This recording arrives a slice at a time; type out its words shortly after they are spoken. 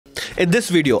In this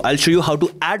video, I'll show you how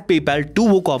to add PayPal to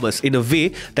WooCommerce in a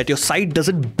way that your site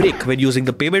doesn't break when using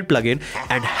the payment plugin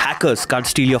and hackers can't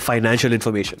steal your financial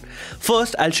information.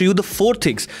 First, I'll show you the 4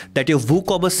 things that your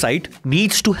WooCommerce site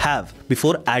needs to have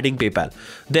before adding PayPal.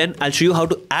 Then I'll show you how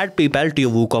to add PayPal to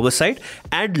your WooCommerce site.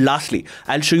 And lastly,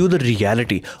 I'll show you the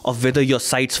reality of whether your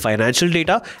site's financial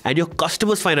data and your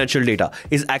customers' financial data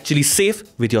is actually safe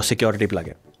with your security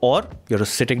plugin, or you're a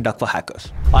sitting duck for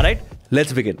hackers. Alright,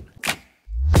 let's begin.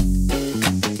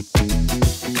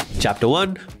 Chapter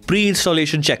 1.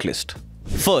 Pre-installation checklist.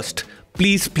 First,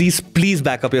 please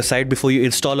back up your site before you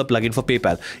install a plugin for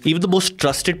PayPal. Even the most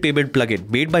trusted payment plugin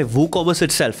made by WooCommerce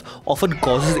itself often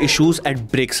causes issues and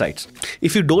breaks sites.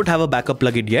 If you don't have a backup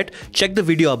plugin yet, check the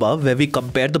video above where we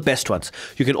compare the best ones.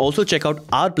 You can also check out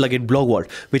our plugin Blog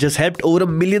Vault, which has helped over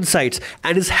 1 million sites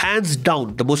and is hands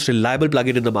down the most reliable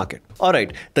plugin in the market.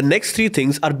 Alright, the next 3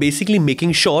 things are basically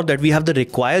making sure that we have the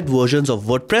required versions of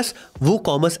WordPress,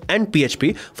 WooCommerce and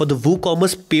PHP for the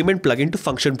WooCommerce payment plugin to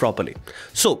function properly.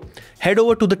 So, head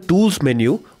over to the Tools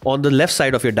menu on the left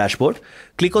side of your dashboard,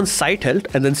 click on Site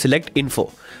Health and then select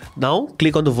Info. Now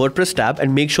click on the WordPress tab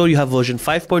and make sure you have version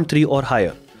 5.3 or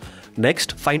higher.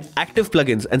 Next, find Active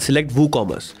Plugins and select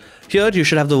WooCommerce. Here you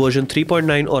should have the version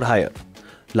 3.9 or higher.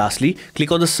 Lastly,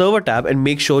 click on the Server tab and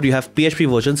make sure you have PHP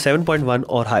version 7.1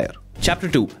 or higher. Chapter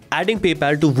 2. Adding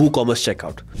PayPal to WooCommerce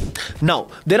checkout. Now,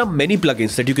 there are many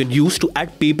plugins that you can use to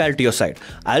add PayPal to your site.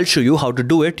 I'll show you how to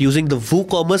do it using the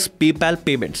WooCommerce PayPal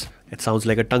Payments. It sounds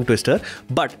like a tongue twister,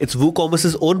 but it's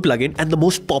WooCommerce's own plugin and the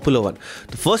most popular one.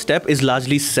 The first step is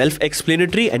largely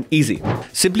self-explanatory and easy.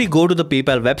 Simply go to the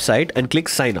PayPal website and click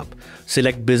Sign Up.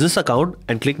 Select Business Account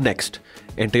and click Next.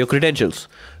 Enter your credentials.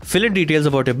 Fill in details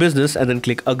about your business and then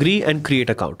click Agree and Create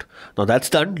Account. Now that's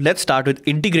done, let's start with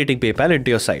integrating PayPal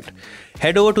into your site.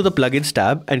 Head over to the Plugins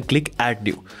tab and click Add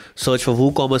New. Search for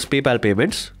WooCommerce PayPal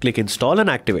Payments, click Install and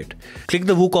Activate. Click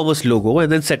the WooCommerce logo and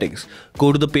then Settings.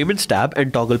 Go to the Payments tab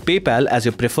and toggle PayPal as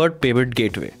your preferred payment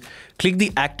gateway. Click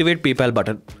the Activate PayPal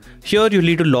button. Here you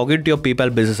need to log into your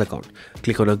PayPal business account.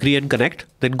 Click on Agree and Connect,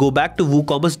 then go back to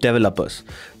WooCommerce Developers.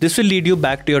 This will lead you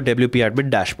back to your WP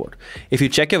Admin dashboard. If you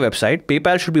check your website,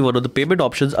 PayPal should be one of the payment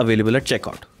options available at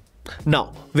checkout.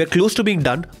 Now, we're close to being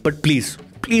done, but please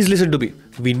listen to me.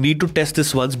 We need to test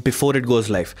this once before it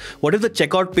goes live. What if the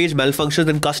checkout page malfunctions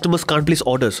and customers can't place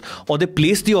orders? Or they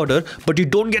place the order, but you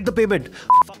don't get the payment?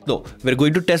 No, we're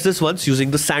going to test this once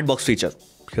using the sandbox feature.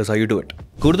 Here's how you do it.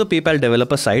 Go to the PayPal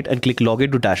developer site and click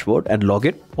Login to Dashboard and log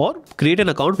in or create an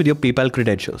account with your PayPal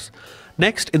credentials.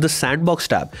 Next, in the Sandbox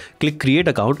tab, click Create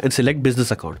Account and select Business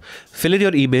Account. Fill in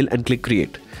your email and click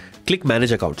Create. Click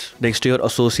Manage Accounts next to your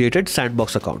associated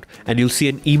Sandbox account and you'll see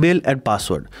an email and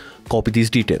password. Copy these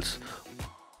details.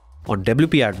 On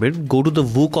WP Admin, go to the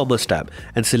WooCommerce tab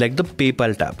and select the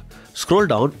PayPal tab. Scroll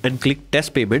down and click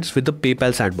Test Payments with the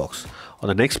PayPal Sandbox. On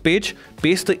the next page,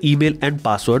 paste the email and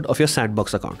password of your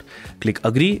Sandbox account. Click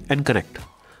Agree and Connect.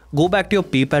 Go back to your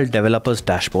PayPal developers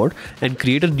dashboard and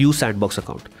create a new Sandbox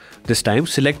account. This time,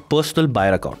 select Personal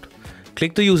Buyer Account.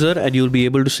 Click the user and you'll be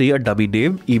able to see a dummy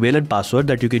name, email and password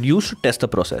that you can use to test the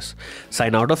process.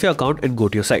 Sign out of your account and go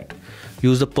to your site.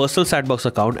 Use the personal Sandbox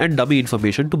account and dummy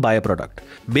information to buy a product.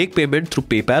 Make payment through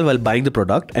PayPal while buying the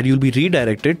product and you'll be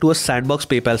redirected to a Sandbox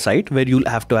PayPal site where you'll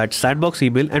have to add Sandbox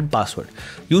email and password.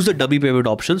 Use the dummy payment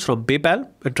options from PayPal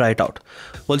and try it out.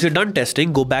 Once you're done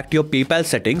testing, go back to your PayPal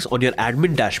settings on your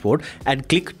admin dashboard and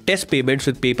click Test Payments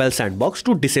with PayPal Sandbox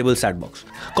to disable Sandbox.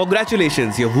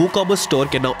 Congratulations, your WooCommerce store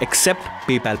can now accept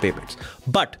PayPal payments.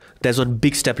 But there's one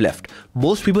big step left.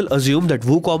 Most people assume that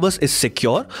WooCommerce is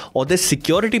secure or their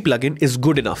security plugin is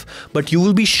good enough, but you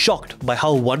will be shocked by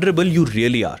how vulnerable you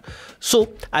really are.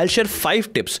 So I'll share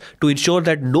 5 tips to ensure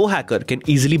that no hacker can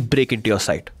easily break into your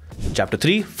site. Chapter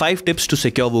 3. 5 tips to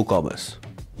secure WooCommerce.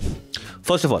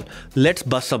 First of all, let's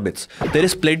bust some myths. There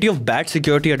is plenty of bad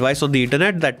security advice on the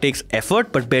internet that takes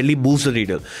effort but barely moves the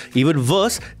needle. Even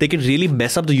worse, they can really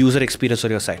mess up the user experience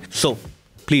on your site. So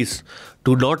please,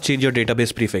 do not change your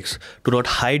database prefix. Do not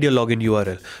hide your login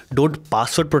URL. Don't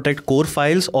password protect core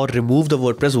files or remove the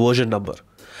WordPress version number.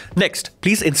 Next,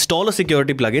 please install a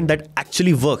security plugin that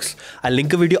actually works. I'll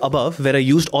link a video above where I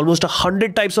used almost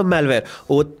 100 types of malware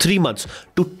over 3 months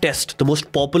to test the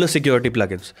most popular security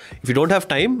plugins. If you don't have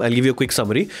time, I'll give you a quick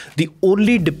summary. The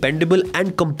only dependable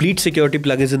and complete security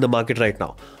plugins in the market right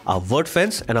now are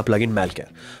WordFence and our plugin Malcare.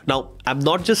 Now, I'm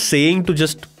not just saying to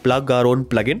just plug our own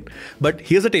plugin, but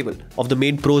here's a table of the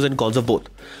main pros and cons of both.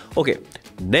 Okay,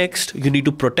 next you need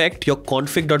to protect your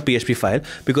config.php file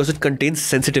because it contains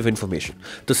sensitive information.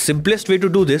 The The simplest way to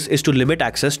do this is to limit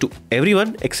access to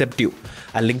everyone except you.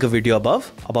 I'll link a video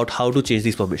above about how to change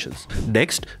these permissions.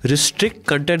 Next, restrict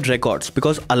content records,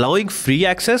 because allowing free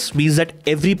access means that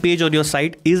every page on your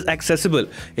site is accessible,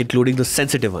 including the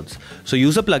sensitive ones. So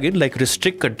use a plugin like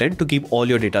restrict content to keep all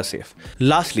your data safe.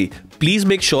 Lastly, please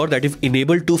make sure that you've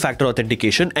enabled two-factor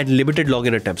authentication and limited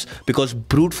login attempts, because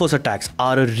brute force attacks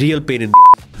are a real pain in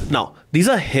the ass. Now, these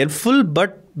are helpful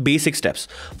but basic steps.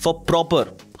 For proper,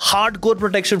 hardcore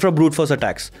protection from brute force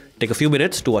attacks, take a few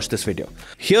minutes to watch this video.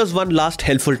 Here's one last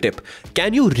helpful tip.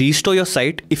 Can you restore your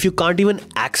site if you can't even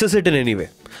access it in any way?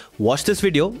 Watch this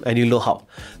video and you'll know how.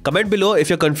 Comment below if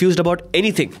you're confused about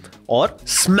anything, or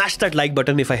smash that like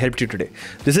button if I helped you today.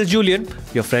 This is Julian,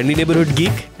 your friendly neighborhood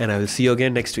geek, and I will see you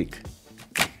again next week.